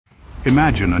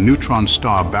Imagine a neutron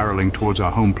star barreling towards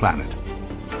our home planet.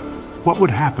 What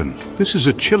would happen? This is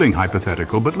a chilling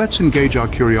hypothetical, but let's engage our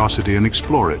curiosity and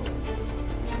explore it.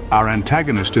 Our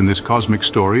antagonist in this cosmic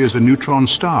story is a neutron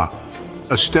star,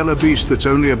 a stellar beast that's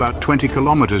only about 20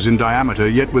 kilometers in diameter,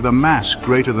 yet with a mass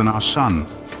greater than our sun.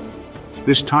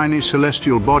 This tiny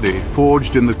celestial body,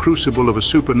 forged in the crucible of a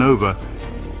supernova,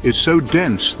 is so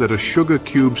dense that a sugar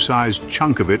cube-sized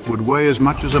chunk of it would weigh as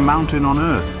much as a mountain on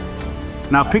Earth.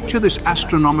 Now picture this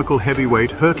astronomical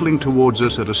heavyweight hurtling towards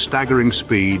us at a staggering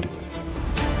speed.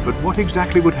 But what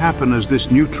exactly would happen as this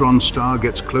neutron star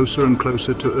gets closer and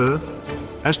closer to Earth?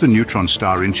 As the neutron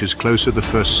star inches closer, the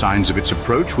first signs of its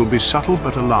approach will be subtle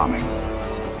but alarming.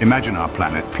 Imagine our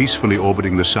planet, peacefully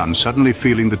orbiting the sun, suddenly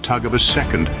feeling the tug of a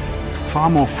second, far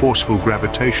more forceful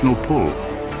gravitational pull.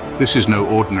 This is no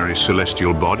ordinary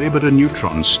celestial body, but a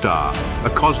neutron star, a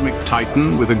cosmic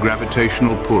titan with a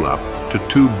gravitational pull-up to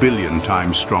 2 billion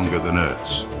times stronger than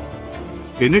Earth's.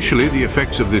 Initially, the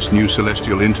effects of this new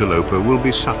celestial interloper will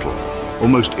be subtle,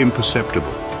 almost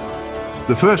imperceptible.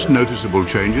 The first noticeable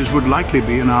changes would likely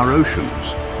be in our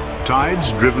oceans.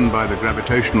 Tides, driven by the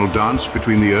gravitational dance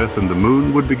between the Earth and the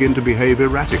Moon, would begin to behave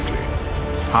erratically.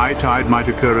 High tide might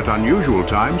occur at unusual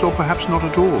times, or perhaps not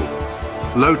at all.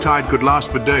 Low tide could last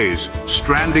for days,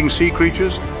 stranding sea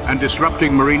creatures and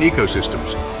disrupting marine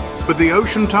ecosystems. But the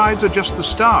ocean tides are just the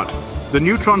start. The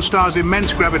neutron star's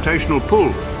immense gravitational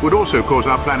pull would also cause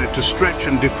our planet to stretch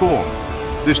and deform.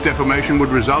 This deformation would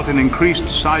result in increased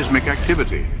seismic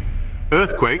activity.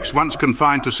 Earthquakes, once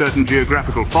confined to certain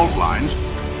geographical fault lines,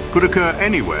 could occur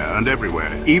anywhere and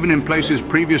everywhere, even in places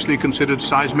previously considered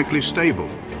seismically stable.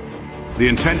 The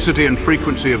intensity and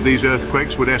frequency of these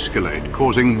earthquakes would escalate,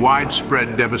 causing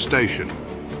widespread devastation.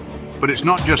 But it's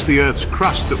not just the Earth's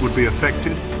crust that would be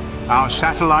affected. Our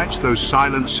satellites, those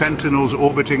silent sentinels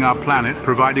orbiting our planet,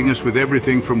 providing us with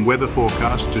everything from weather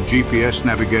forecasts to GPS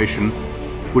navigation,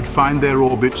 would find their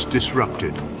orbits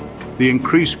disrupted. The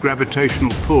increased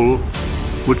gravitational pull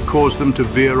would cause them to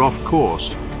veer off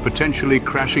course, potentially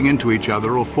crashing into each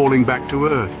other or falling back to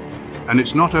Earth. And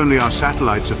it's not only our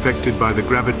satellites affected by the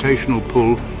gravitational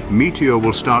pull, meteor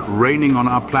will start raining on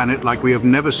our planet like we have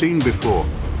never seen before.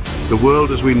 The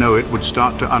world as we know it would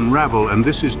start to unravel, and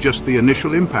this is just the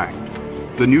initial impact.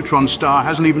 The neutron star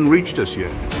hasn't even reached us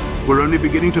yet. We're only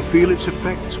beginning to feel its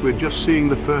effects. We're just seeing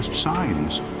the first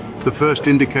signs, the first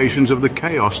indications of the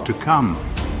chaos to come.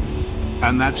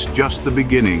 And that's just the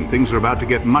beginning. Things are about to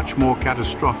get much more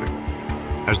catastrophic.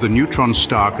 As the neutron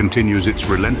star continues its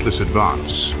relentless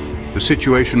advance, the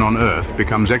situation on Earth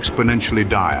becomes exponentially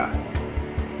dire.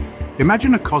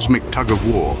 Imagine a cosmic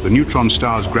tug-of-war, the neutron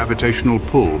star's gravitational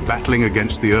pull battling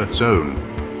against the Earth's own.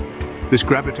 This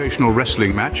gravitational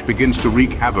wrestling match begins to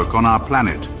wreak havoc on our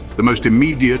planet. The most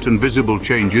immediate and visible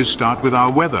changes start with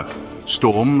our weather.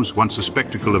 Storms, once a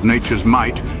spectacle of nature's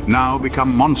might, now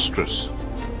become monstrous.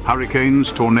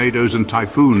 Hurricanes, tornadoes, and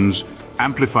typhoons,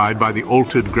 amplified by the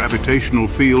altered gravitational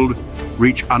field,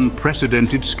 reach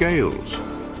unprecedented scales.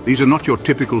 These are not your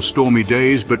typical stormy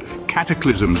days, but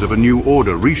cataclysms of a new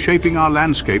order, reshaping our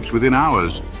landscapes within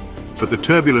hours. But the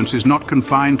turbulence is not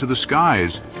confined to the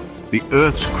skies. The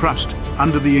Earth's crust,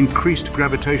 under the increased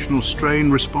gravitational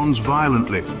strain, responds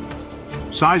violently.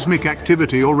 Seismic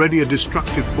activity, already a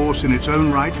destructive force in its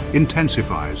own right,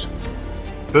 intensifies.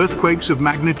 Earthquakes of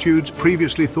magnitudes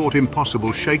previously thought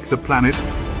impossible shake the planet,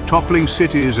 toppling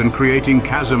cities and creating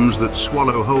chasms that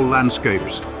swallow whole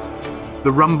landscapes.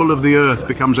 The rumble of the Earth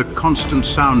becomes a constant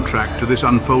soundtrack to this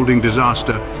unfolding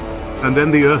disaster, and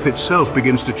then the Earth itself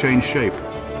begins to change shape.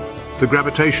 The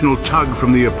gravitational tug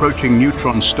from the approaching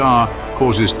neutron star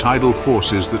causes tidal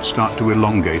forces that start to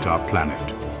elongate our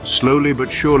planet. Slowly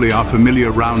but surely, our familiar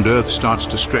round Earth starts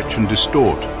to stretch and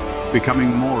distort,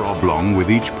 becoming more oblong with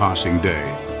each passing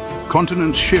day.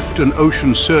 Continents shift and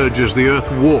oceans surge as the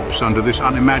Earth warps under this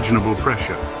unimaginable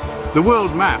pressure. The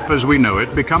world map, as we know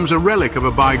it, becomes a relic of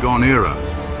a bygone era.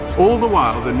 All the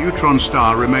while, the neutron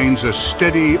star remains a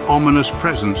steady, ominous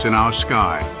presence in our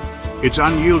sky. Its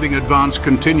unyielding advance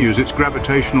continues, its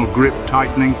gravitational grip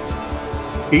tightening.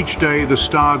 Each day, the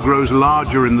star grows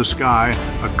larger in the sky,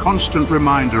 a constant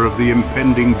reminder of the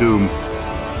impending doom.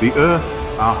 The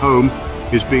Earth, our home,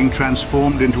 is being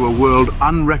transformed into a world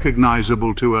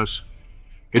unrecognizable to us.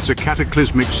 It's a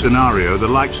cataclysmic scenario, the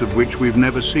likes of which we've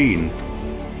never seen.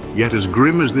 Yet as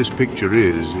grim as this picture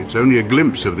is, it's only a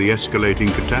glimpse of the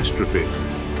escalating catastrophe.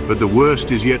 But the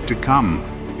worst is yet to come.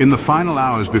 In the final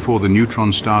hours before the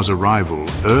neutron star's arrival,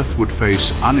 Earth would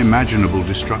face unimaginable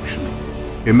destruction.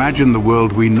 Imagine the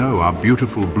world we know, our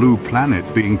beautiful blue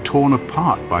planet, being torn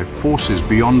apart by forces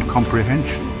beyond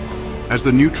comprehension. As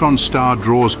the neutron star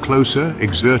draws closer,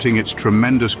 exerting its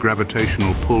tremendous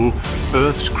gravitational pull,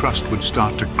 Earth's crust would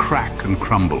start to crack and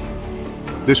crumble.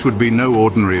 This would be no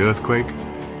ordinary earthquake,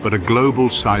 but a global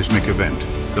seismic event,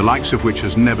 the likes of which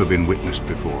has never been witnessed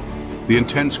before. The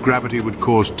intense gravity would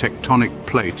cause tectonic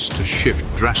plates to shift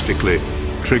drastically,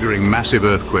 triggering massive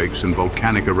earthquakes and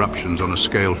volcanic eruptions on a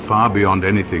scale far beyond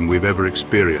anything we've ever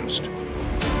experienced.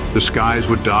 The skies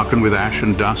would darken with ash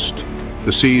and dust,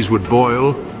 the seas would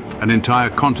boil, and entire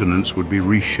continents would be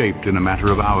reshaped in a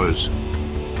matter of hours.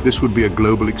 This would be a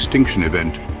global extinction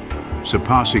event,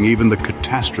 surpassing even the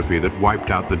catastrophe that wiped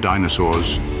out the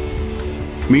dinosaurs.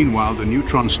 Meanwhile, the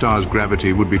neutron star's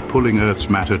gravity would be pulling Earth's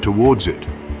matter towards it.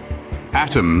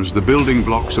 Atoms, the building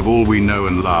blocks of all we know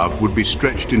and love, would be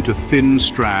stretched into thin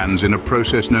strands in a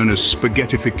process known as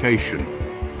spaghettification.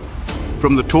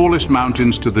 From the tallest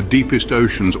mountains to the deepest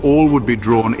oceans, all would be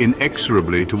drawn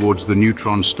inexorably towards the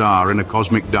neutron star in a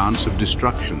cosmic dance of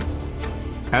destruction.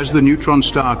 As the neutron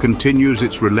star continues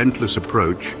its relentless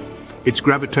approach, its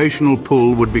gravitational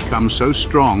pull would become so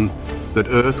strong that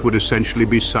Earth would essentially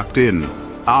be sucked in.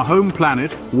 Our home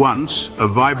planet, once a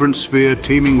vibrant sphere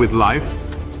teeming with life,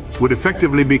 would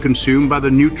effectively be consumed by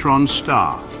the neutron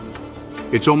star.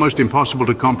 It's almost impossible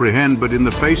to comprehend, but in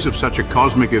the face of such a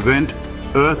cosmic event,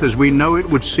 Earth as we know it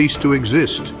would cease to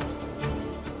exist.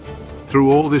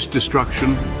 Through all this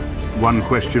destruction, one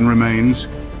question remains.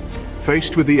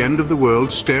 Faced with the end of the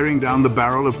world, staring down the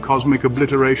barrel of cosmic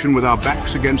obliteration with our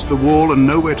backs against the wall and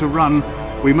nowhere to run,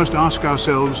 we must ask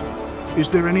ourselves,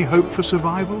 is there any hope for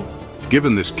survival?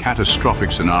 Given this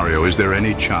catastrophic scenario, is there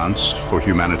any chance for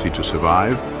humanity to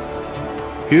survive?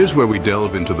 Here's where we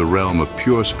delve into the realm of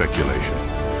pure speculation.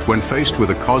 When faced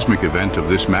with a cosmic event of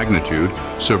this magnitude,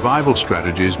 survival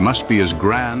strategies must be as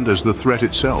grand as the threat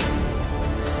itself.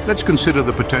 Let's consider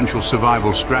the potential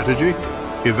survival strategy: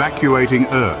 evacuating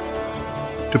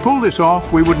Earth. To pull this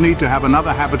off, we would need to have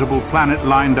another habitable planet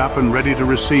lined up and ready to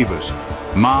receive us.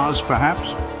 Mars,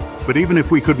 perhaps? But even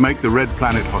if we could make the red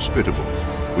planet hospitable,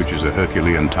 which is a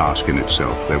Herculean task in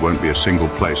itself, there won't be a single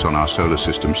place on our solar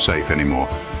system safe anymore.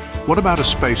 What about a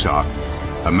space ark?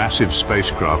 A massive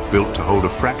spacecraft built to hold a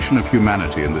fraction of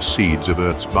humanity and the seeds of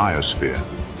Earth's biosphere.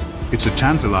 It's a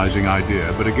tantalizing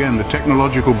idea, but again, the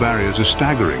technological barriers are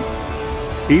staggering.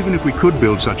 Even if we could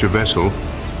build such a vessel,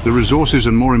 the resources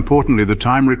and more importantly, the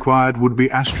time required would be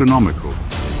astronomical.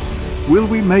 Will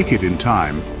we make it in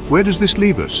time? Where does this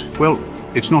leave us? Well,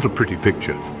 it's not a pretty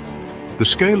picture. The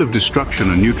scale of destruction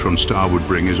a neutron star would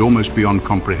bring is almost beyond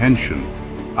comprehension.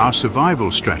 Our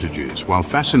survival strategies, while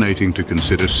fascinating to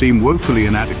consider, seem woefully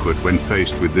inadequate when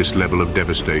faced with this level of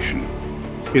devastation.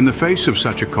 In the face of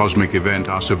such a cosmic event,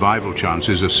 our survival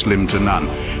chances are slim to none.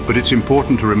 But it's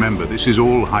important to remember this is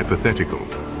all hypothetical.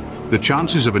 The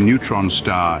chances of a neutron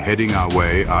star heading our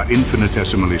way are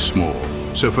infinitesimally small.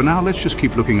 So for now, let's just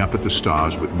keep looking up at the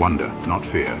stars with wonder, not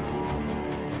fear.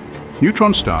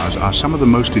 Neutron stars are some of the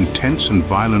most intense and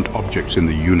violent objects in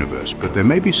the universe, but there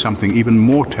may be something even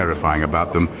more terrifying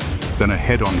about them than a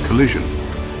head-on collision.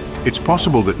 It's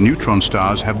possible that neutron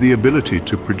stars have the ability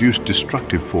to produce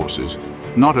destructive forces,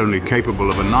 not only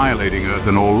capable of annihilating Earth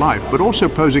and all life, but also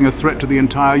posing a threat to the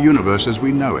entire universe as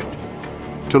we know it.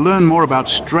 To learn more about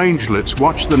strangelets,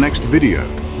 watch the next video.